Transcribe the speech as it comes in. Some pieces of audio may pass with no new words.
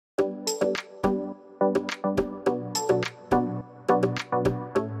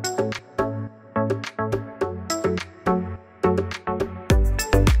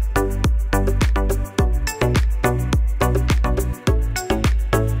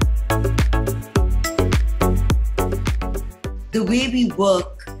the way we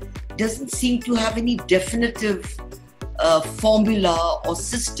work doesn't seem to have any definitive formula or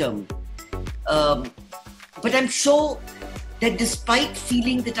system. But I'm sure that despite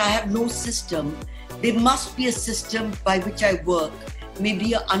feeling that I have no system, there must be a system by which I work,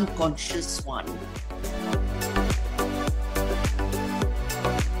 maybe an unconscious one.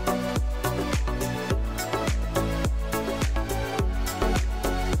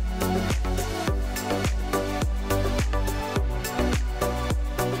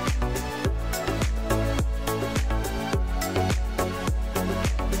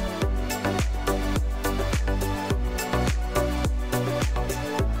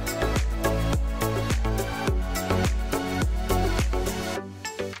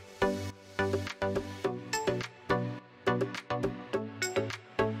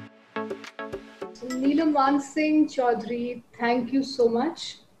 Neelam Mansingh Chowdhry, thank you so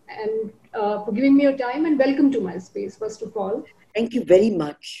much and for giving me your time, and welcome to my space, first of all. Thank you very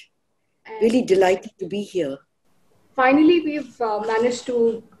much. Really delighted to be here. Finally, we've managed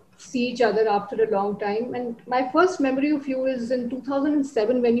to see each other after a long time. And my first memory of you is in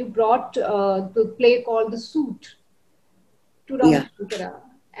 2007 when you brought the play called The Suit to Shankara.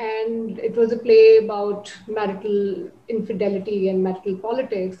 And it was a play about marital infidelity and marital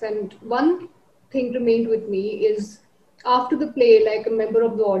politics. And one thing remained with me is after the play, like a member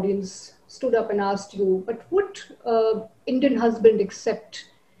of the audience stood up and asked you, but would Indian husband accept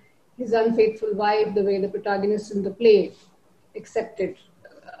his unfaithful wife the way the protagonist in the play accepted,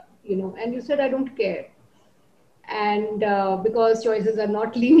 and you said, I don't care. And because choices are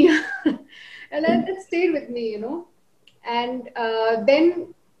not linear. And that stayed with me, And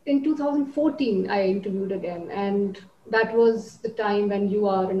then in 2014, I interviewed again. And that was the time when you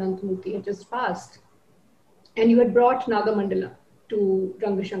are and Ananthamurthy had just passed. And you had brought Nagamandala to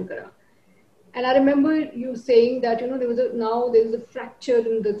Rangashankara. And I remember you saying that, there was a fracture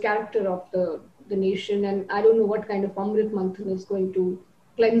in the character of the nation. And I don't know what kind of Amrit Manthan is going to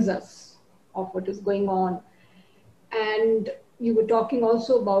cleanse us of what is going on. And you were talking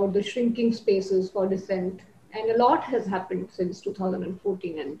also about the shrinking spaces for dissent. And a lot has happened since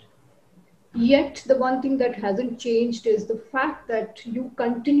 2014. And yet the one thing that hasn't changed is the fact that you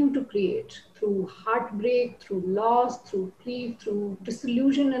continue to create through heartbreak, through loss, through grief, through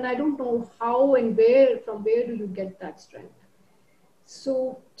disillusion. And I don't know how and from where do you get that strength?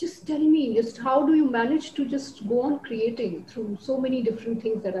 So just tell me, just how do you manage to just go on creating through so many different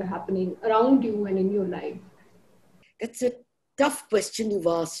things that are happening around you and in your life? That's a tough question you've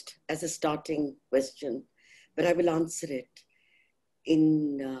asked as a starting question, but I will answer it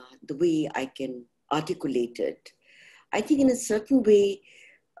in the way I can articulate it. I think in a certain way,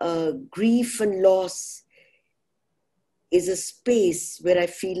 grief and loss is a space where I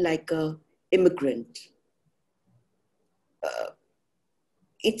feel like an immigrant.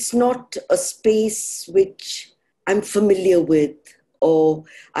 It's not a space which I'm familiar with or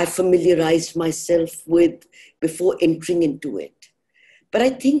I familiarized myself with before entering into it. But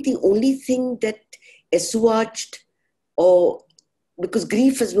I think the only thing that assuaged, or because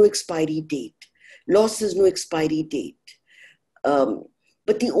grief has no expiry date, loss has no expiry date.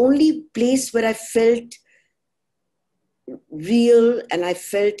 But the only place where I felt real and I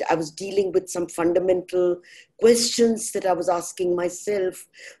felt I was dealing with some fundamental questions that I was asking myself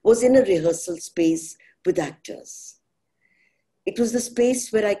was in a rehearsal space with actors. It was the space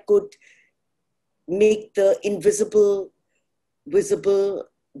where I could make the invisible visible,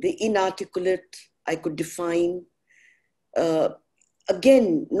 the inarticulate I could define.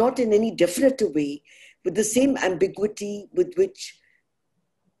 Again, not in any definitive way, with the same ambiguity with which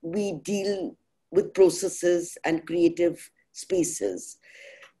we deal with processes and creative spaces.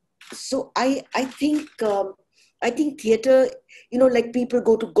 So I think theater, like people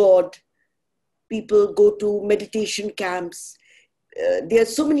go to God, people go to meditation camps. There are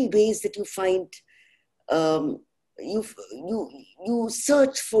so many ways that you find, you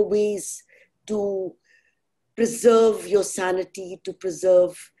search for ways to preserve your sanity, to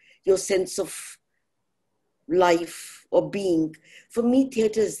preserve your sense of life or being. For me,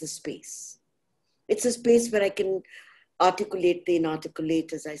 theater is the space. It's a space where I can articulate the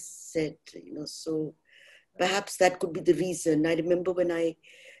inarticulate, as I said, so perhaps that could be the reason. I remember when I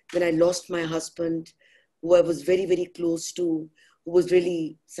lost my husband, who I was very, very close to, who was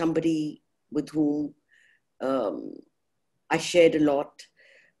really somebody with whom I shared a lot.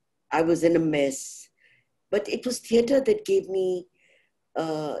 I was in a mess. But it was theater that gave me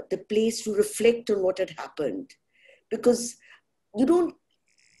the place to reflect on what had happened. Because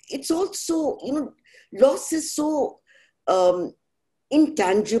it's also, loss is so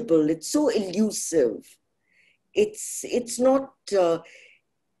intangible, it's so elusive. It's not,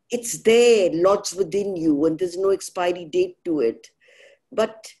 it's there, lodged within you, and there's no expiry date to it.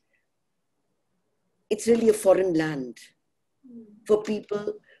 But it's really a foreign land for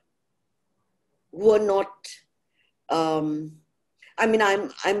people who are not, I mean,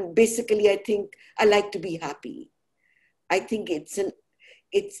 I'm basically, I think I like to be happy. I think it's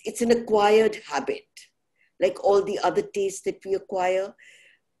an acquired habit, like all the other tastes that we acquire.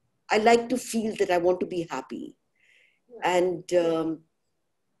 I like to feel that I want to be happy. And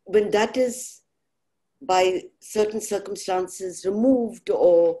when that is by certain circumstances removed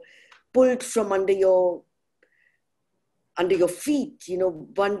or pulled from under your feet, you know,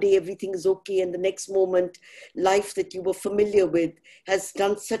 one day everything is okay, and the next moment, life that you were familiar with has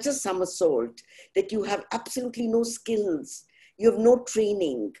done such a somersault that you have absolutely no skills, you have no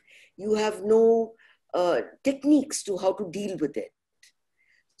training, you have no techniques to how to deal with it.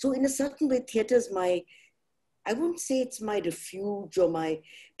 So in a certain way, theatre is my, I won't say it's my refuge or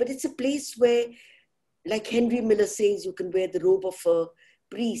but it's a place where, like Henry Miller says, you can wear the robe of a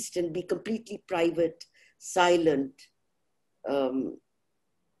priest and be completely private, silent,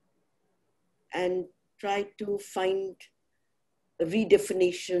 and try to find a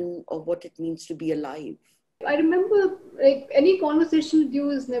redefinition of what it means to be alive. I remember, like, any conversation with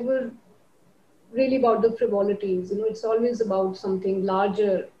you is never really about the frivolities. You know, it's always about something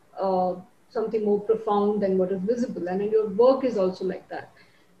larger, something more profound than what is visible. And your work is also like that.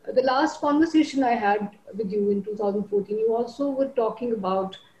 The last conversation I had with you in 2014, you also were talking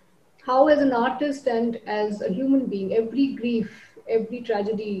about how, as an artist and as a human being, every grief, every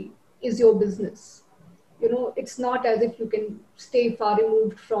tragedy is your business. You know, it's not as if you can stay far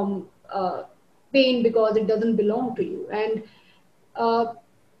removed from pain because it doesn't belong to you. And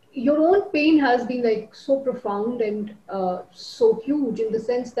your own pain has been like so profound and so huge, in the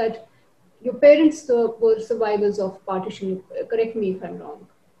sense that your parents were survivors of partition. Correct me if I'm wrong.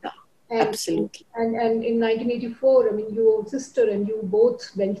 And, Absolutely. and in 1984, I mean, your sister and you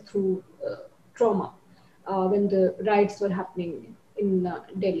both went through trauma when the riots were happening in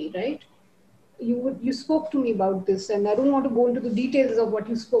Delhi, right? You spoke to me about this, and I don't want to go into the details of what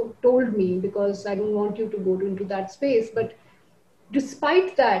you told me, because I don't want you to go into that space. But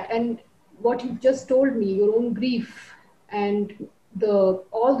despite that, and what you just told me, your own grief and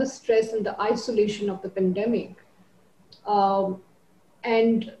all the stress and the isolation of the pandemic, um,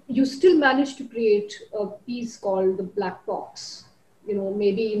 and you still managed to create a piece called The Black Box, you know,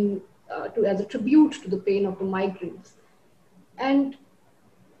 maybe as a tribute to the pain of the migrants. And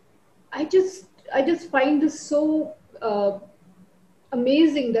I just find this so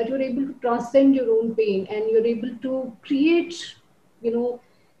amazing that you're able to transcend your own pain, and you're able to create, you know,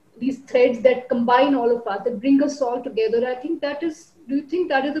 these threads that combine all of us, that bring us all together. I think that is, do you think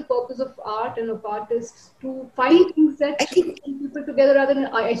that is the purpose of art and of artists, to find things I that think bring people together rather than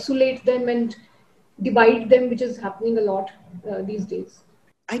isolate them and divide them, which is happening a lot these days?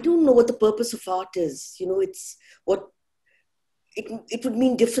 I don't know what the purpose of art is. You know, it's what it would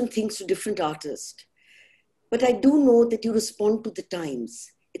mean different things to different artists. But I do know that you respond to the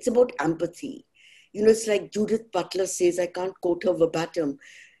times. It's about empathy. You know, it's like Judith Butler says, I can't quote her verbatim.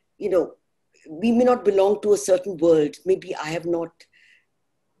 You know, we may not belong to a certain world. Maybe I have not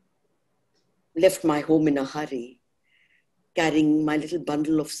left my home in a hurry, carrying my little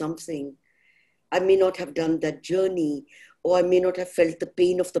bundle of something. I may not have done that journey, or I may not have felt the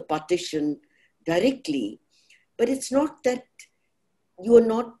pain of the partition directly. But it's not that you are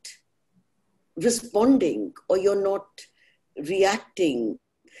not responding or you're not reacting,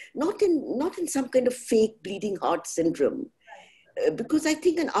 not in some kind of fake bleeding heart syndrome. Because I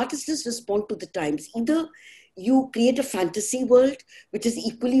think an artist does respond to the times. Either you create a fantasy world, which is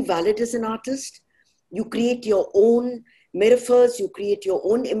equally valid as an artist. You create your own metaphors, you create your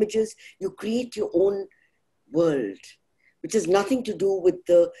own images, you create your own world, which has nothing to do with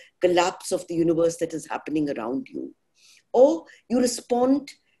the collapse of the universe that is happening around you. Or you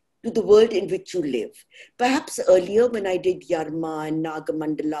respond to the world in which you live. Perhaps earlier when I did Yarma and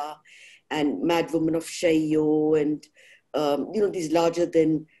Nagamandala and Mad Woman of Shayo and these larger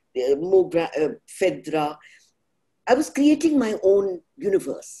than Fedra, I was creating my own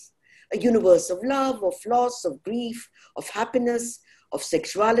universe, a universe of love, of loss, of grief, of happiness, of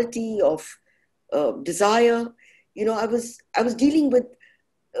sexuality, of desire. You know, I was dealing with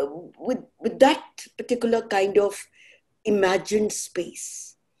that particular kind of imagined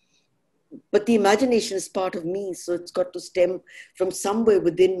space. But the imagination is part of me, so it's got to stem from somewhere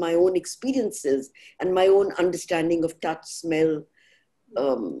within my own experiences and my own understanding of touch, smell,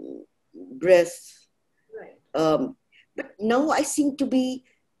 breath. Right. But now I seem to be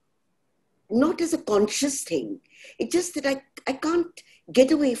not as a conscious thing. It's just that I can't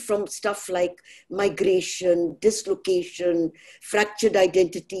get away from stuff like migration, dislocation, fractured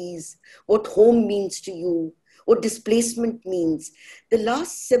identities, what home means to you, what displacement means. The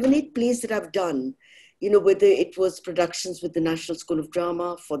last 7-8 plays that I've done, whether it was productions with the National School of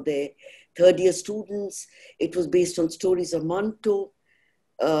Drama for their third year students, it was based on stories of Manto.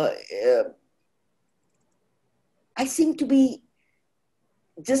 I seem to be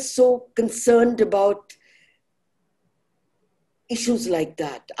just so concerned about issues like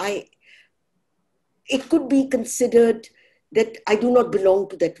that. It could be considered that I do not belong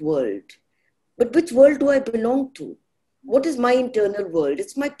to that world. But which world do I belong to? What is my internal world?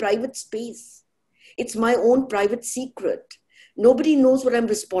 It's my private space. It's my own private secret. Nobody knows what I'm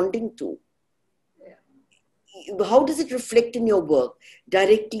responding to. How does it reflect in your work?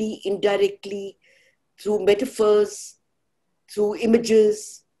 Directly, indirectly, through metaphors, through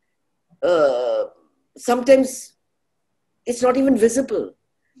images. Sometimes it's not even visible,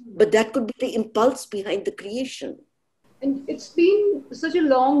 but that could be the impulse behind the creation. And it's been such a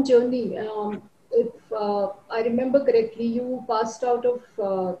long journey. If I remember correctly, you passed out of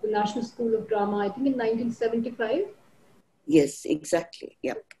the National School of Drama, I think in 1975. Yes, exactly.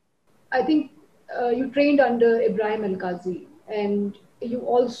 Yep. I think you trained under Ibrahim Al-Qazi, and you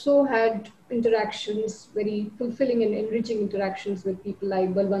also had interactions, very fulfilling and enriching interactions with people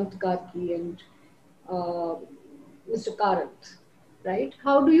like Balwant Karki and Mr. Karat, right?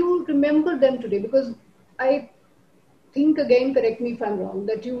 How do you remember them today? Because I think, again, correct me if I'm wrong,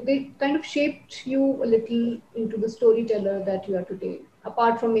 that they kind of shaped you a little into the storyteller that you are today,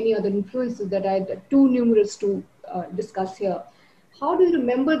 apart from many other influences that are too numerous to discuss here. How do you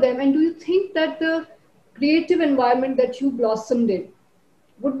remember them, and do you think that the creative environment that you blossomed in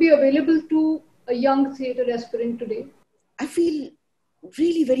would be available to a young theatre aspirant today? I feel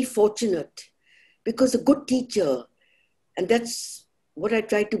really very fortunate because a good teacher, and that's what I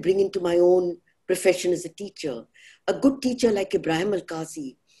try to bring into my own profession as a teacher, a good teacher like Ibrahim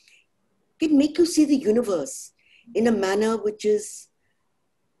Al-Qazi can make you see the universe in a manner which is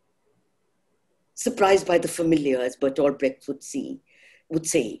surprised by the familiar, as Bertolt Brecht would say.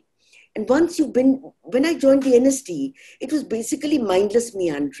 And when I joined the NST, it was basically mindless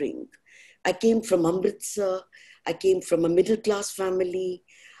meandering. I came from Amritsar. I came from a middle-class family.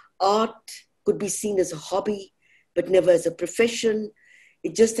 Art could be seen as a hobby, but never as a profession.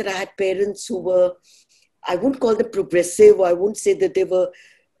 It's just that I had parents who were, I wouldn't call them progressive, or I wouldn't say that they were,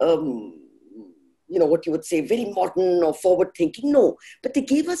 what you would say, very modern or forward-thinking. No, but they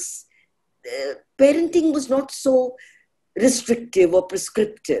gave us, parenting was not so restrictive or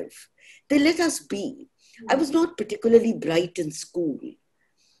prescriptive. They let us be. I was not particularly bright in school.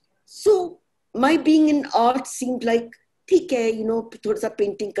 So my being in art seemed like, ठीक है, थोड़ा सा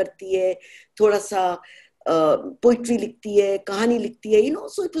painting करती है, थोड़ा सा poetry लिखती है, कहानी लिखती है,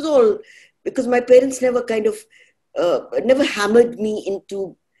 so it was all, because my parents never never hammered me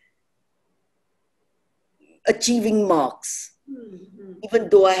into achieving marks. Mm-hmm. Even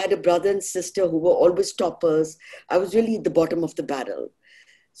though I had a brother and sister who were always toppers, I was really at the bottom of the barrel.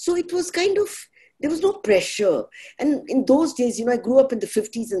 So it was there was no pressure. And in those days, I grew up in the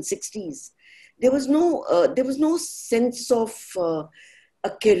 50s and 60s. There was no sense of a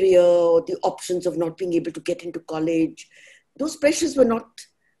career or the options of not being able to get into college. Those pressures were not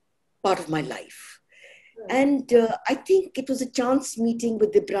part of my life. Right. And I think it was a chance meeting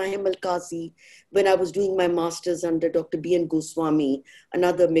with Ibrahim Al-Qazi when I was doing my master's under Dr. B.N. Goswami,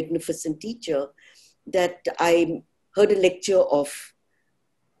 another magnificent teacher, that I heard a lecture of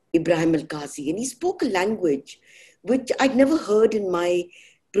Ibrahim Al-Qazi, and he spoke a language which I'd never heard in my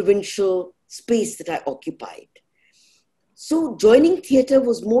provincial space that I occupied. So joining theatre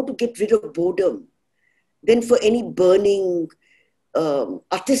was more to get rid of boredom than for any burning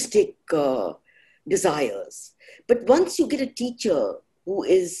artistic desires. But once you get a teacher who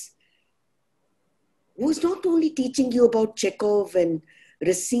is not only teaching you about Chekhov and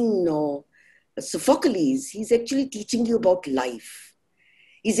Racine or Sophocles, he's actually teaching you about life.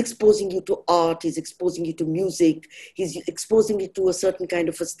 He's exposing you to art, he's exposing you to music, he's exposing you to a certain kind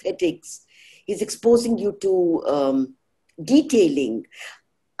of aesthetics, he's exposing you to detailing.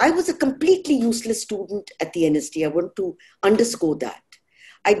 I was a completely useless student at the NST. I want to underscore that.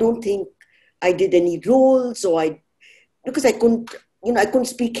 I don't think I did any roles because I couldn't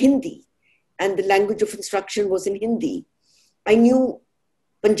speak Hindi, and the language of instruction was in Hindi. I knew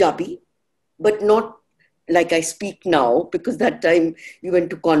Punjabi, but not like I speak now, because that time you went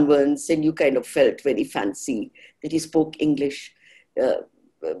to convents and you kind of felt very fancy that you spoke English.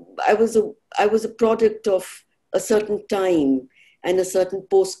 I was a product of a certain time and a certain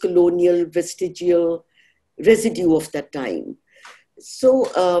post-colonial vestigial residue of that time. So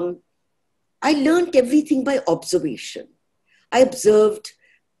I learned everything by observation. I observed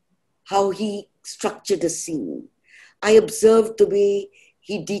how he structured a scene. I observed the way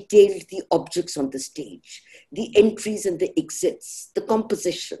he detailed the objects on the stage, the entries and the exits, the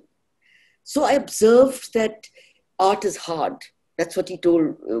composition. So I observed that art is hard. That's what he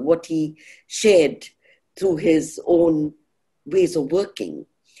told, what he shared through his own ways of working.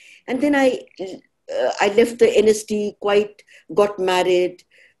 And then I left the NST, got married.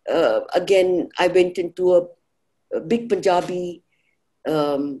 Again, I went into a big Punjabi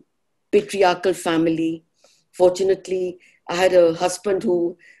patriarchal family. Fortunately, I had a husband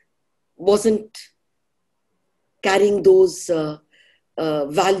who wasn't carrying those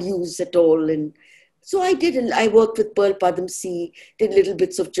values at all. And so I worked with Pearl Padamsi, did little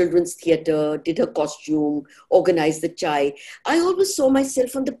bits of children's theatre, did her costume, organized the chai. I always saw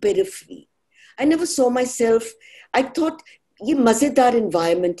myself on the periphery. I never saw myself, I thought, ye mazedar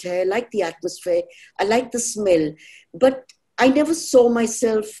environment hai, I like the atmosphere, I like the smell, but I never saw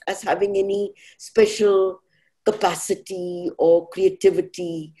myself as having any special capacity or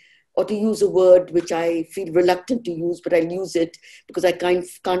creativity, or to use a word which I feel reluctant to use, but I'll use it because I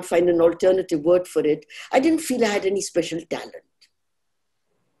can't find an alternative word for it. I didn't feel I had any special talent.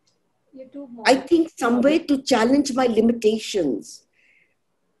 I think somewhere to challenge my limitations,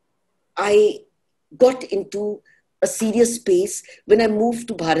 I got into a serious space when I moved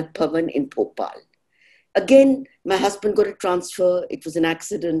to Bharat Bhavan in Bhopal. Again, my husband got a transfer. It was an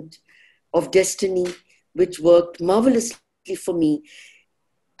accident of destiny, which worked marvelously for me.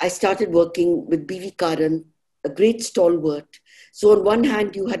 I started working with B.V. Karan, a great stalwart. So on one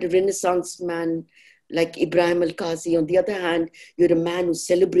hand, you had a Renaissance man like Ibrahim Al-Qazi. On the other hand, you had a man who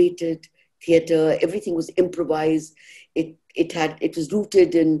celebrated theatre. Everything was improvised. It was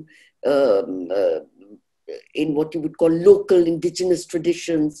rooted in what you would call local indigenous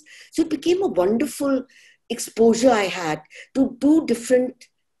traditions. So it became a wonderful exposure I had to do different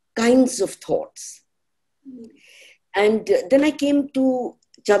kinds of thoughts. And then I came to,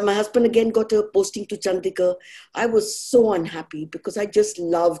 my husband again got a posting to Chandigarh. I was so unhappy because I just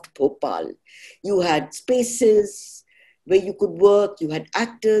loved Bhopal. You had spaces where you could work, you had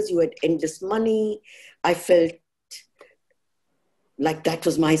actors, you had endless money. I felt like that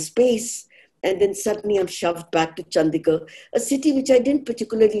was my space. And then suddenly I'm shoved back to Chandigarh, a city which I didn't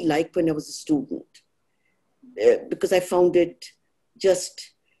particularly like when I was a student, because I found it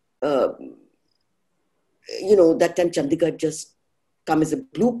just, that time Chandigarh had just come as a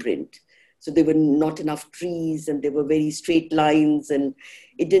blueprint. So there were not enough trees and there were very straight lines and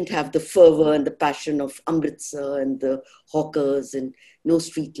it didn't have the fervor and the passion of Amritsar and the hawkers and no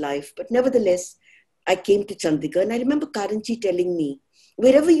street life. But nevertheless, I came to Chandigarh and I remember Karanji telling me,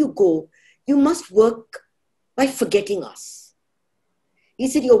 wherever you go, you must work by forgetting us. He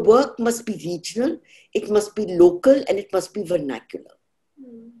said, your work must be regional, it must be local, and it must be vernacular.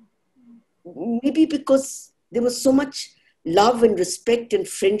 Maybe because there was so much love and respect and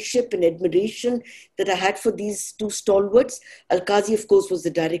friendship and admiration that I had for these two stalwarts. Al-Qazi, of course, was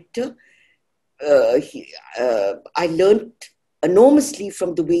the director. I learned enormously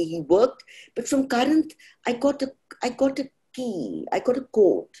from the way he worked, but from Karan, I got a key, I got a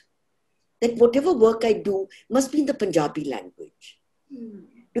code that whatever work I do must be in the Punjabi language.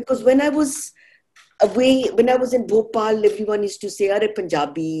 Because when I was away, when I was in Bhopal, everyone used to say, "Are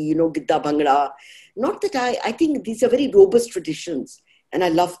Punjabi, Gidda Bhangra." Not that I think these are very robust traditions and I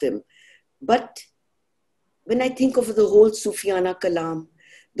love them. But when I think of the whole Sufiana Kalam,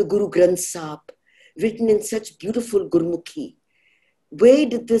 the Guru Granth Sahib, written in such beautiful Gurmukhi, where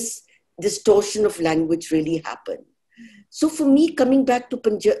did this distortion of language really happen? So for me, coming back to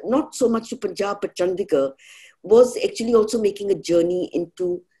Punjab, not so much to Punjab, but Chandigarh, was actually also making a journey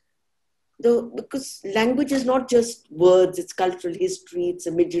into because language is not just words, it's cultural history, it's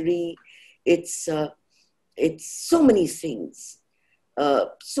imagery, it's so many things.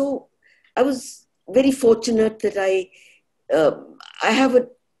 So I was very fortunate that I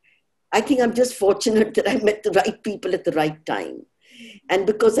think I'm just fortunate that I met the right people at the right time. And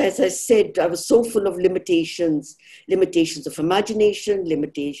because, as I said, I was so full of limitations of imagination,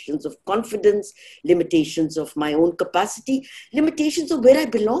 limitations of confidence, limitations of my own capacity, limitations of where I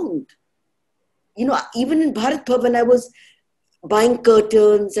belonged. Even in Bharat Bhavan, I was buying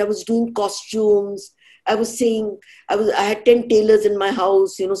curtains, I was doing costumes, I had 10 tailors in my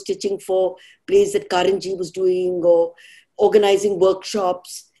house, stitching for plays that Karanji was doing or organizing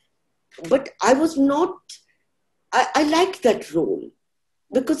workshops. But I was not, I liked that role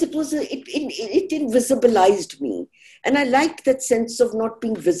because it invisibilized me. And I liked that sense of not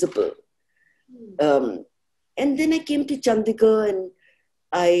being visible. And then I came to Chandigarh and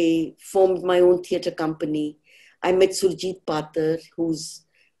I formed my own theatre company. I met Sangeet Natak, who's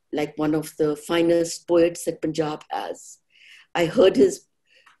like one of the finest poets that Punjab has. I heard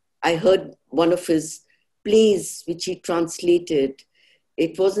one of his plays, which he translated.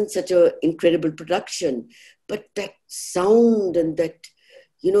 It wasn't such an incredible production, but that sound and that,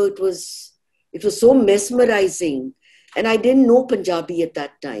 it was so mesmerizing. And I didn't know Punjabi at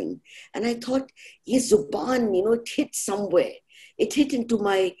that time. And I thought, ye Zuban, it hit somewhere. It hit into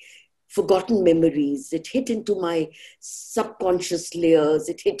my forgotten memories. It hit into my subconscious layers.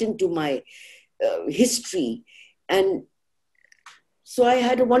 It hit into my history. And so I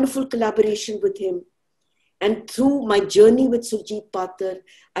had a wonderful collaboration with him. And through my journey with Sangeet Natak,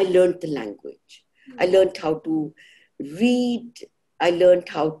 I learned the language. I learned how to read. I learned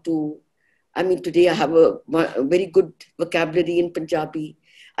how to, today I have a very good vocabulary in Punjabi.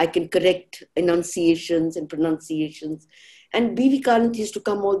 I can correct enunciations and pronunciations. And B.V. Karnat used to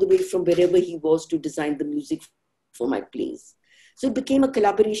come all the way from wherever he was to design the music for my plays. So it became a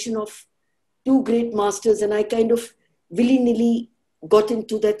collaboration of two great masters, and I kind of willy-nilly got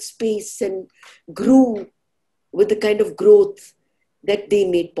into that space and grew with the kind of growth that they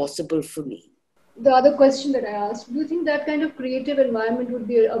made possible for me. The other question that I asked, do you think that kind of creative environment would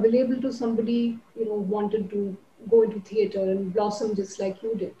be available to somebody, who wanted to go into theatre and blossom just like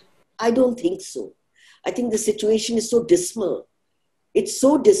you did? I don't think so. I think the situation is so dismal. It's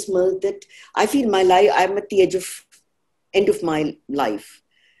so dismal that I feel my life, I'm at the end of my life.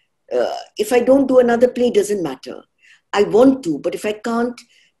 If I don't do another play, it doesn't matter. I want to, but if I can't,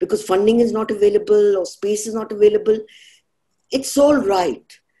 because funding is not available or space is not available, it's all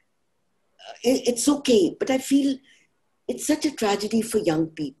right. It's okay. But I feel it's such a tragedy for young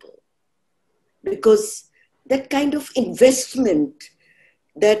people, because that kind of investment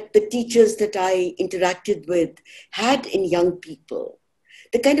that the teachers that I interacted with had in young people,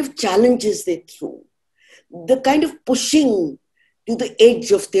 the kind of challenges they threw, the kind of pushing to the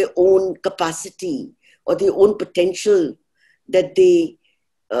edge of their own capacity or their own potential that they,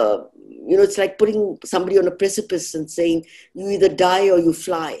 it's like putting somebody on a precipice and saying, you either die or you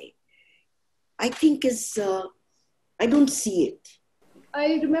fly. I think I don't see it.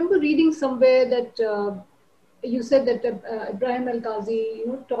 I remember reading somewhere that you said that Ibrahim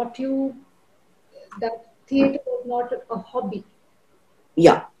Al-Qazi, taught you that theatre was not a hobby.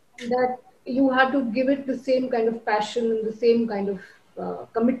 Yeah. That you had to give it the same kind of passion and the same kind of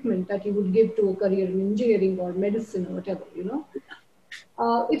commitment that you would give to a career in engineering or medicine or whatever,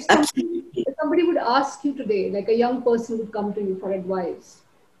 If somebody would ask you today, like a young person would come to you for advice,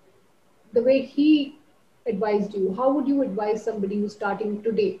 the way he advised you, how would you advise somebody who's starting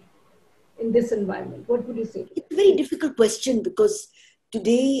today in this environment? What would you say? It's a very difficult question, because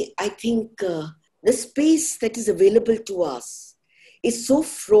today I think the space that is available to us is so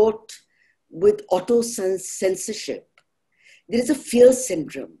fraught with auto-censorship. There is a fear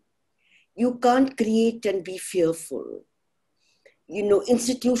syndrome. You can't create and be fearful.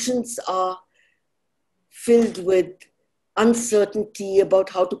 Institutions are filled with uncertainty about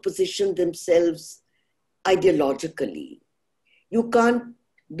how to position themselves ideologically. You can't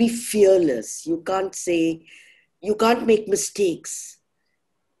be fearless. You can't make mistakes.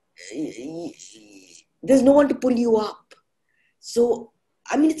 There's no one to pull you up. So,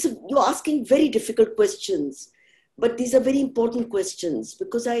 you're asking very difficult questions, but these are very important questions,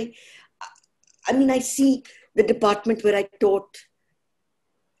 because I see the department where I taught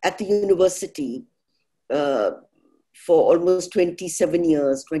at the university for almost 27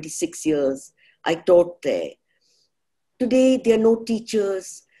 years, 26 years. I taught there. Today, there are no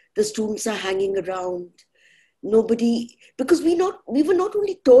teachers. The students are hanging around. Nobody, because we were not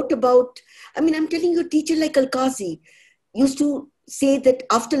only taught about, I'm telling you, a teacher like Al-Qazi used to say that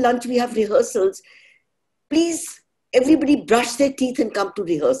after lunch we have rehearsals. Please, everybody brush their teeth and come to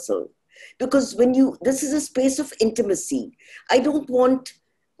rehearsal. Because this is a space of intimacy. I don't want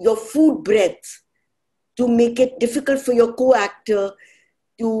your food breath to make it difficult for your co-actor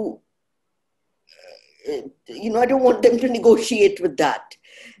to, I don't want them to negotiate with that.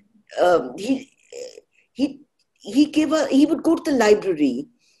 He would go to the library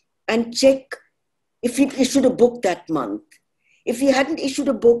and check if he'd issued a book that month. If he hadn't issued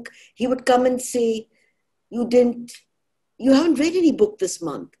a book, he would come and say, you haven't read any book this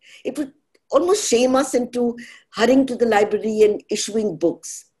month. It would almost shame us into hurrying to the library and issuing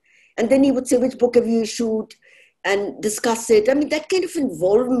books. And then he would say, which book have you issued? And discuss it. That kind of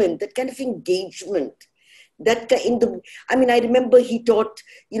involvement, that kind of engagement. I remember he taught,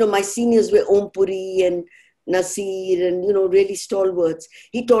 my seniors were Om Puri and Nasir and, really stalwarts.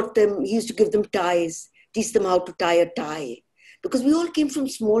 He taught them, he used to give them ties, teach them how to tie a tie. Because we all came from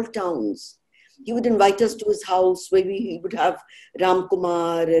small towns. He would invite us to his house where he would have Ram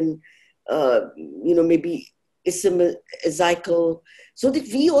Kumar and, maybe Isam Ezekiel, so that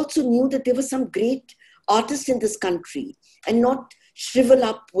we also knew that there were some great artists in this country and not shrivel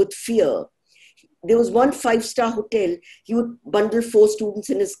up with fear. There was one 5-star hotel. He would bundle 4 students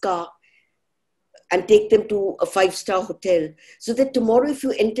in his car and take them to a 5-star hotel, so that tomorrow if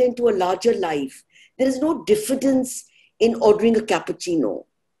you enter into a larger life, there is no diffidence in ordering a cappuccino.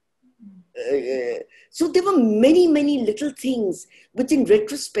 So there were many, many little things which in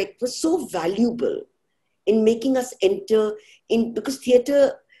retrospect were so valuable in making us enter in, because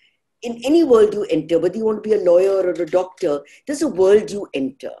theatre, in any world you enter, whether you want to be a lawyer or a doctor, there's a world you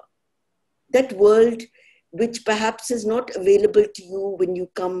enter. That world which perhaps is not available to you when you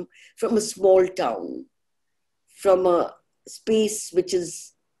come from a small town, from a space which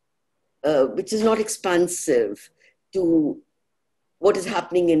is not expansive to what is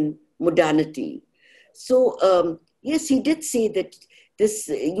happening in modernity. So yes, he did say that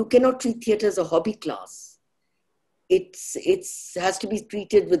you cannot treat theatre as a hobby class. It has to be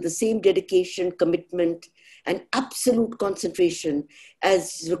treated with the same dedication, commitment, and absolute concentration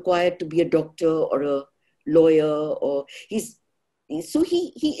as required to be a doctor or a lawyer. So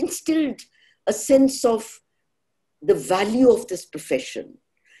he instilled a sense of the value of this profession,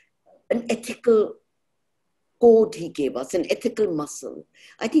 an ethical code he gave us, an ethical muscle.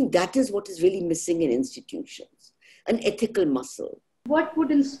 I think that is what is really missing in institutions, an ethical muscle. What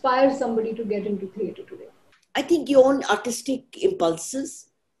would inspire somebody to get into theatre today? I think your own artistic impulses.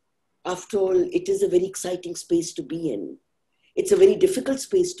 After all, it is a very exciting space to be in. It's a very difficult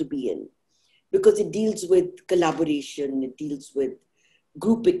space to be in because it deals with collaboration, it deals with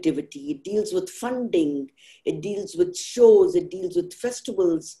group activity, it deals with funding, it deals with shows, it deals with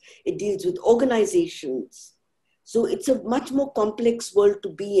festivals, it deals with organizations. So it's a much more complex world to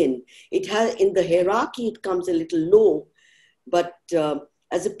be in. In the hierarchy, it comes a little low, but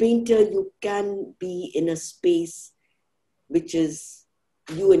as a painter, you can be in a space which is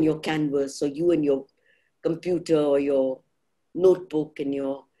you and your canvas, or you and your computer, or your notebook and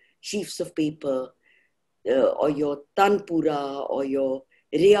your sheafs of paper, or your tanpura, or your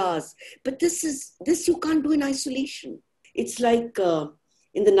riyaz. But this you can't do in isolation. It's like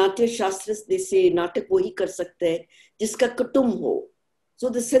in the Natya Shastras, they say, Natak wahi kar sakta hai, jiska kutum ho. So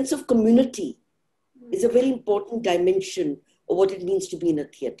the sense of community is a very important dimension of what it means to be in a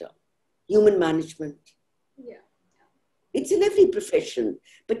theatre. Human management. Yeah. It's in every profession,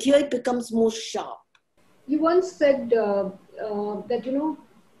 but here it becomes more sharp. You once said that,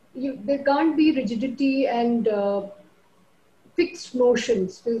 there can't be rigidity and fixed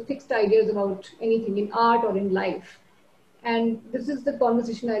notions, fixed ideas about anything in art or in life. And this is the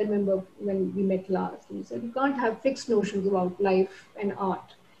conversation I remember when we met last. You said you can't have fixed notions about life and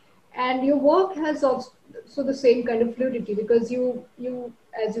art. And your work has also the same kind of fluidity, because you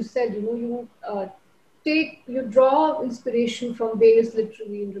as you said, you draw inspiration from various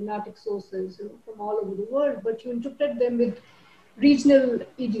literary and dramatic sources, from all over the world, but you interpret them with regional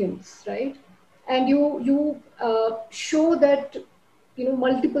idioms, right? And you show that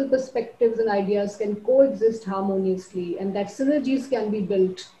multiple perspectives and ideas can coexist harmoniously, and that synergies can be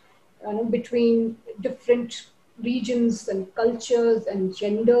built between different regions and cultures and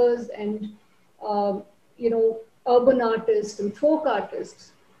genders and urban artists and folk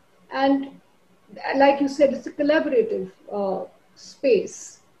artists. And like you said, it's a collaborative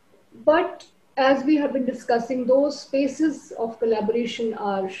space. But as we have been discussing, those spaces of collaboration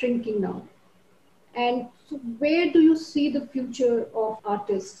are shrinking now. And so where do you see the future of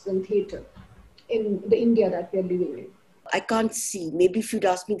artists and theatre in the India that we are living in? I can't see. Maybe if you'd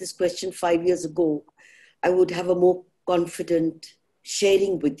asked me this question 5 years ago, I would have a more confident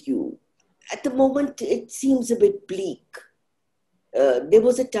sharing with you. At the moment, it seems a bit bleak. There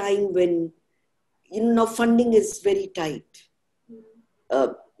was a time when, now funding is very tight.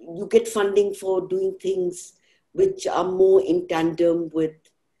 You get funding for doing things which are more in tandem with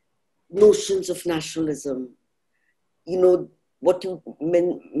notions of nationalism. What you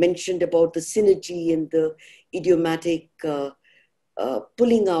mentioned about the synergy and the idiomatic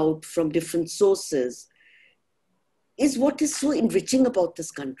pulling out from different sources is what is so enriching about this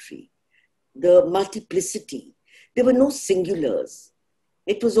country. The multiplicity. There were no singulars.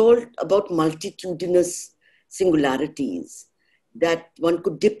 It was all about multitudinous singularities that one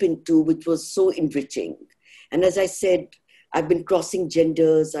could dip into, which was so enriching. And as I said, I've been crossing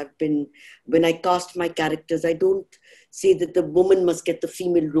genders. When I cast my characters, I don't say that the woman must get the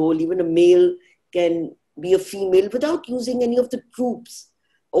female role. Even a male can be a female without using any of the tropes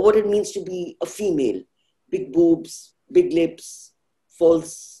or what it means to be a female. Big boobs, big lips,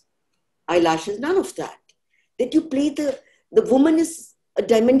 false eyelashes, none of that. That you play the woman is a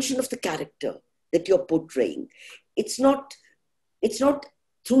dimension of the character that you're portraying. It's not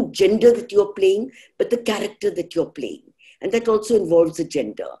through gender that you're playing, but the character that you're playing. And that also involves the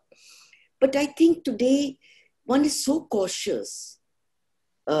gender. But I think today one is so cautious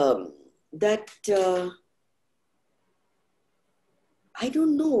that I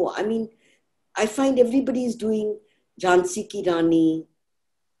don't know. I mean, I find everybody is doing Jhansi Ki Rani,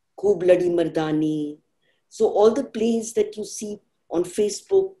 Khoob Ladi Mardani. So all the plays that you see on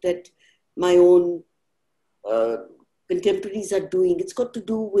Facebook that my own contemporaries are doing, it's got to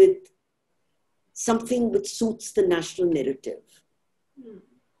do with something which suits the national narrative.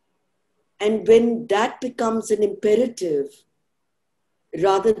 And when that becomes an imperative,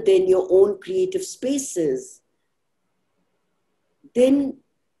 rather than your own creative spaces, then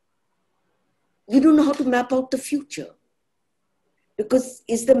you don't know how to map out the future. Because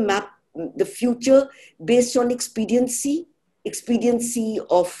is the future based on expediency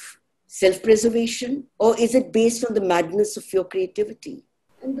of self-preservation, or is it based on the madness of your creativity?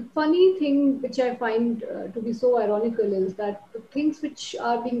 And the funny thing, which I find to be so ironical, is that the things which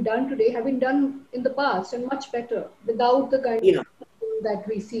are being done today have been done in the past and much better without the kind of that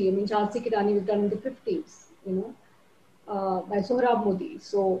we see. I mean, Jhansi Ki Rani was done in the 50s, by Sohrab Modi.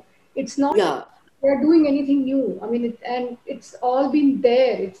 So it's not they're doing anything new. I mean, it's all been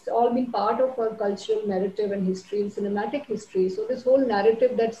there. It's all been part of our cultural narrative and history and cinematic history. So this whole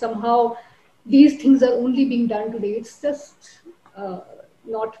narrative that somehow these things are only being done today, it's just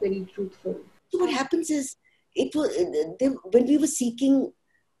not very truthful. So what happens is, when we were seeking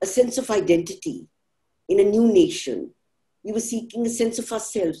a sense of identity in a new nation, we were seeking a sense of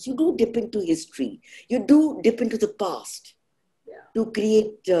ourselves. You do dip into history. You do dip into the past to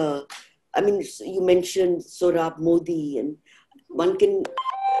create... you mentioned Sohrab Modi, and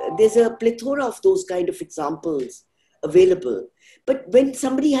there's a plethora of those kind of examples available. But when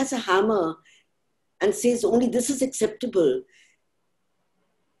somebody has a hammer and says only this is acceptable,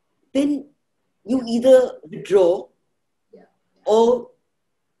 then you either withdraw or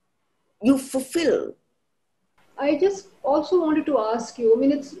you fulfill. I just also wanted to ask you, I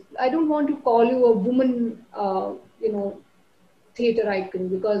mean, I don't want to call you a woman, theatre icon,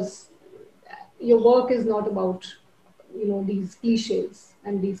 because your work is not about, these cliches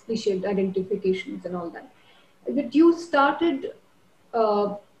and these cliched identifications and all that. But you started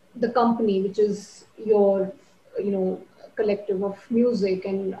the company, which is your, collective of music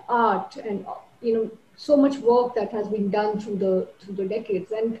and art and, so much work that has been done through the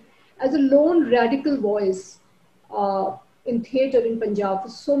decades. And as a lone radical voice in theatre in Punjab for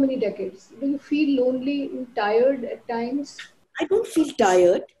so many decades, do you feel lonely and tired at times? I don't feel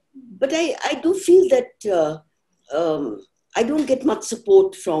tired. But I do feel that I don't get much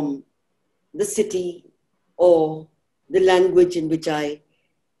support from the city or the language in which I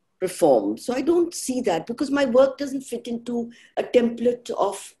perform. So I don't see that because my work doesn't fit into a template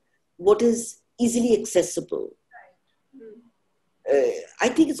of what is easily accessible. I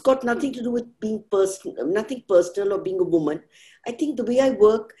think it's got nothing to do with being personal, nothing personal or being a woman. I think the way I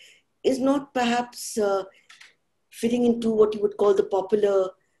work is not perhaps fitting into what you would call the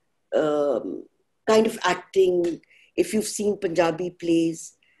popular kind of acting. If you've seen Punjabi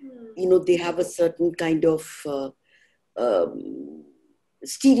plays, they have a certain kind of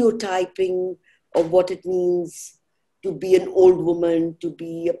stereotyping of what it means to be an old woman, to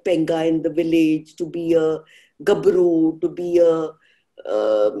be a penga in the village, to be a gabru, to be a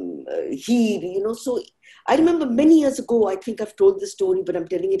heer, So I remember many years ago, I think I've told this story, but I'm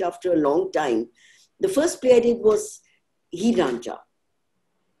telling it after a long time. The first play I did was Heer Ranja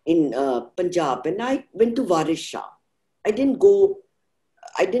in Punjab, and I went to Waris Shah. I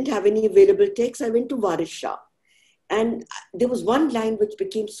didn't have any available text. I went to Waris Shah. And there was one line which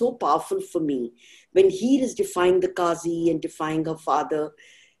became so powerful for me when Heer is defying the Qazi and defying her father.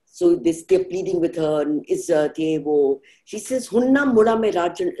 So they're pleading with her, and Izzat, ye wo. She says, Hunna muda mein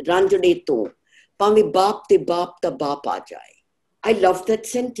ranjane to, paame baap te baap ta baap aa jaye. I loved that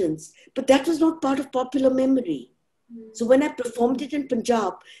sentence, but that was not part of popular memory. So when I performed it in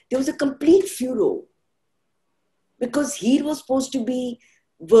Punjab, there was a complete furor because Heer was supposed to be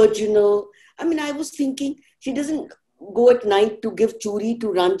virginal. I mean, I was thinking she doesn't go at night to give churi to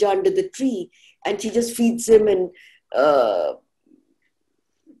Ranja under the tree and she just feeds him and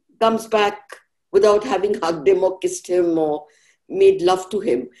comes back without having hugged him or kissed him or made love to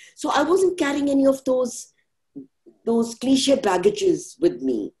him. So I wasn't carrying any of those cliche baggages with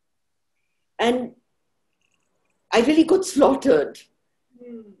me. And I really got slaughtered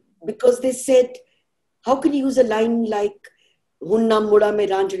because they said, how can you use a line like Hunna Muda me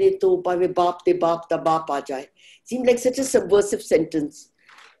ranjane to pave baap de baap da baap aa jaye? Seemed like such a subversive sentence.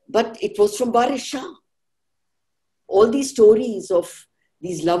 But it was from Baris Shah. All these stories of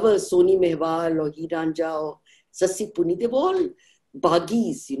these lovers, Soni Mehwal or Hiranja or Sassi Puni, they were all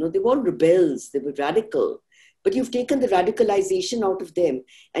bagis, they were all rebels, they were radical. But you've taken the radicalization out of them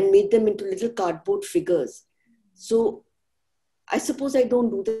and made them into little cardboard figures. So I suppose I don't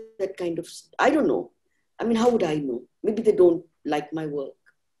do that kind of, I don't know. I mean, how would I know? Maybe they don't like my work.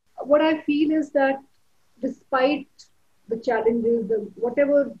 What I feel is that despite the challenges,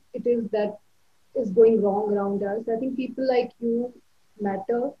 whatever it is that is going wrong around us, I think people like you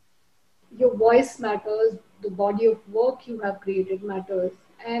matter. Your voice matters. The body of work you have created matters.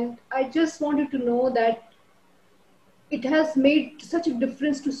 And I just wanted to know that it has made such a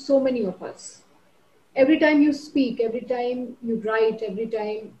difference to so many of us. Every time you speak, every time you write, every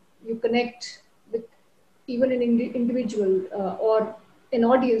time you connect with even an individual or an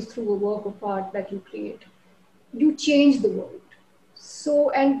audience through a work of art that you create, you change the world. So,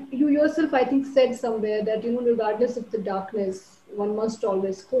 and you yourself, I think, said somewhere that, regardless of the darkness, one must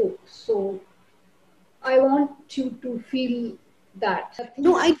always hope. So, I want you to feel that.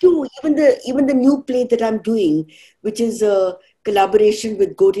 No, I do. Even the new play that I'm doing, which is a collaboration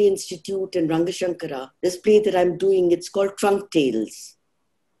with Gode Institute and Rangashankara. This play that I'm doing, it's called Trunk Tales.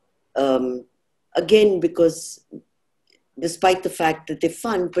 Again, because despite the fact that they're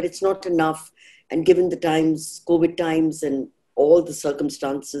fun, but it's not enough. And given the times, COVID times, and all the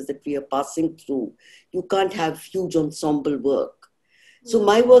circumstances that we are passing through, you can't have huge ensemble work. So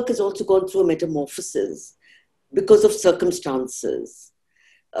my work has also gone through a metamorphosis because of circumstances.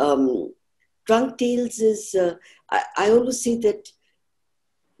 Trunk Tales is, I always say that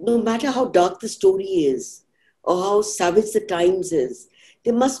no matter how dark the story is or how savage the times is,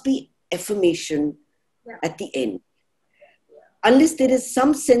 there must be affirmation at the end. Unless there is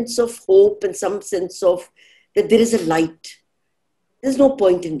some sense of hope and some sense of that there is a light, there's no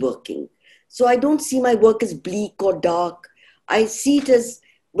point in working. So I don't see my work as bleak or dark. I see it as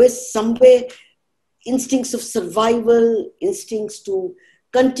where somewhere instincts of survival, instincts to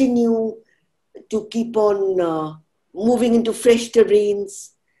continue, to keep on moving into fresh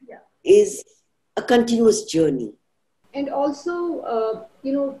terrains is a continuous journey. And also,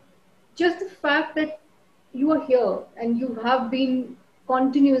 just the fact that you are here and you have been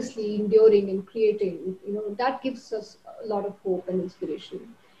continuously enduring and creating, that gives us a lot of hope and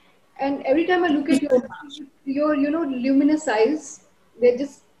inspiration. And every time I look at your luminous eyes, they're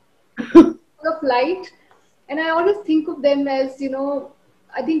just full of light. And I always think of them as,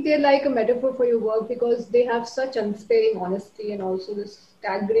 I think they're like a metaphor for your work because they have such unsparing honesty and also this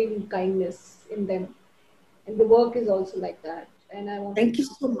staggering kindness in them. And the work is also like that. And Thank you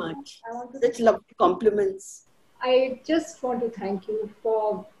so much. Such lovely compliments. I just want to thank you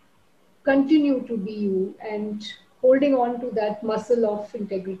for continue to be you and holding on to that muscle of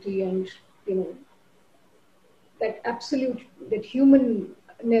integrity and that absolute that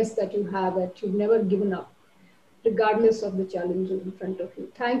humanness that you have, that you've never given up regardless of the challenges in front of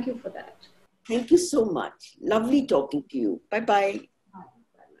you. Thank you for that. Thank you so much. Lovely talking to you. Bye-bye.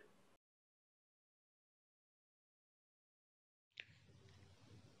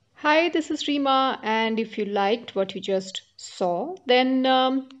 Hi, this is Reema, and if you liked what you just saw, then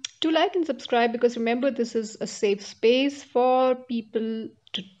do like and subscribe because remember, this is a safe space for people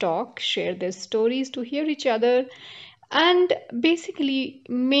to talk, share their stories, to hear each other, and basically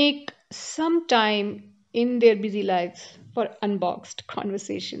make some time in their busy lives for unboxed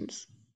conversations.